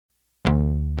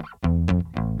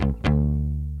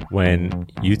When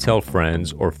you tell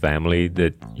friends or family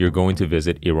that you're going to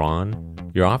visit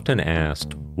Iran, you're often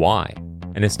asked why.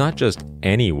 And it's not just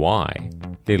any why.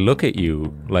 They look at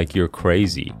you like you're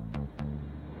crazy.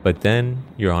 But then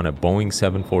you're on a Boeing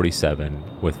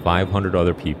 747 with 500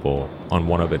 other people on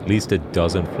one of at least a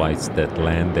dozen flights that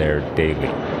land there daily.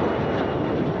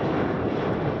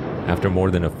 After more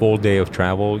than a full day of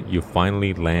travel, you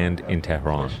finally land in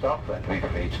Tehran.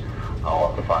 We've reached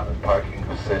our final parking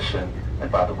position.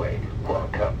 And by the way,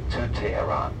 welcome to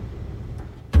Tehran.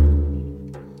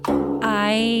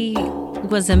 I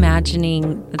was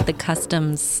imagining that the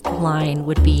customs line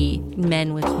would be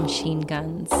men with machine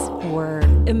guns, or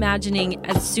imagining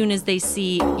as soon as they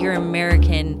see you're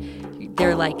American,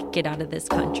 they're like, get out of this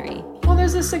country. Well,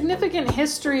 there's a significant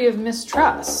history of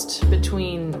mistrust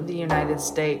between the United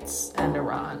States and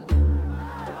Iran.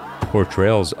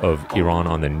 Portrayals of Iran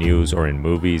on the news or in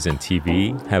movies and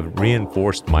TV have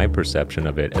reinforced my perception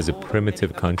of it as a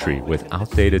primitive country with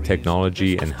outdated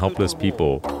technology and helpless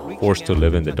people forced to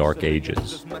live in the dark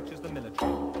ages.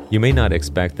 You may not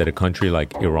expect that a country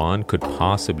like Iran could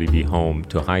possibly be home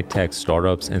to high-tech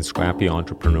startups and scrappy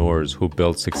entrepreneurs who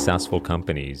build successful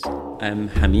companies. I'm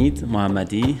Hamid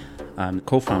Mohammadi. I'm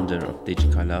co-founder of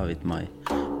Digicala with my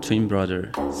twin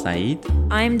brother, Saeed.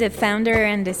 I'm the founder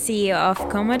and the CEO of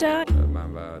Komoda.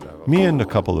 Me and a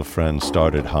couple of friends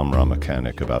started Hamra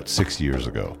Mechanic about 6 years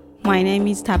ago. My name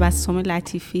is Tabassum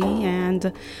Latifi,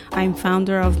 and I'm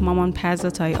founder of Maman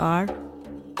Pazat IR.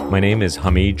 My name is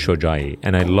Hamid Shojai,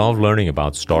 and I love learning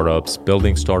about startups,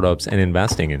 building startups, and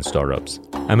investing in startups.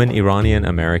 I'm an Iranian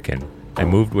American. I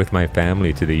moved with my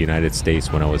family to the United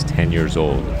States when I was 10 years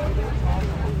old.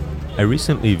 I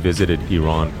recently visited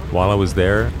Iran. While I was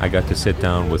there, I got to sit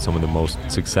down with some of the most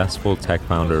successful tech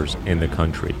founders in the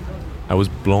country. I was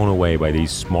blown away by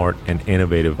these smart and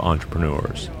innovative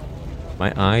entrepreneurs.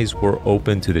 My eyes were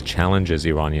open to the challenges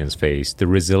Iranians face, the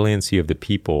resiliency of the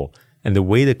people, and the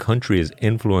way the country is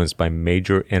influenced by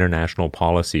major international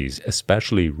policies,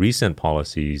 especially recent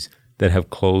policies that have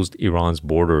closed Iran's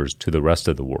borders to the rest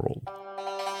of the world.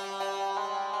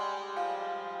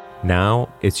 Now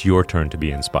it's your turn to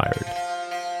be inspired.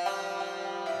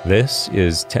 This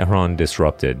is Tehran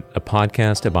Disrupted, a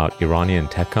podcast about Iranian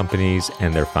tech companies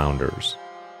and their founders.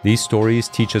 These stories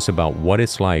teach us about what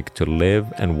it's like to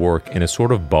live and work in a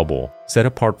sort of bubble set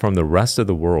apart from the rest of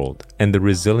the world and the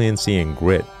resiliency and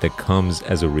grit that comes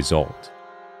as a result.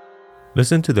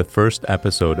 Listen to the first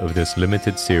episode of this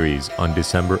limited series on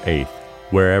December 8th,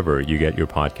 wherever you get your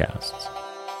podcasts.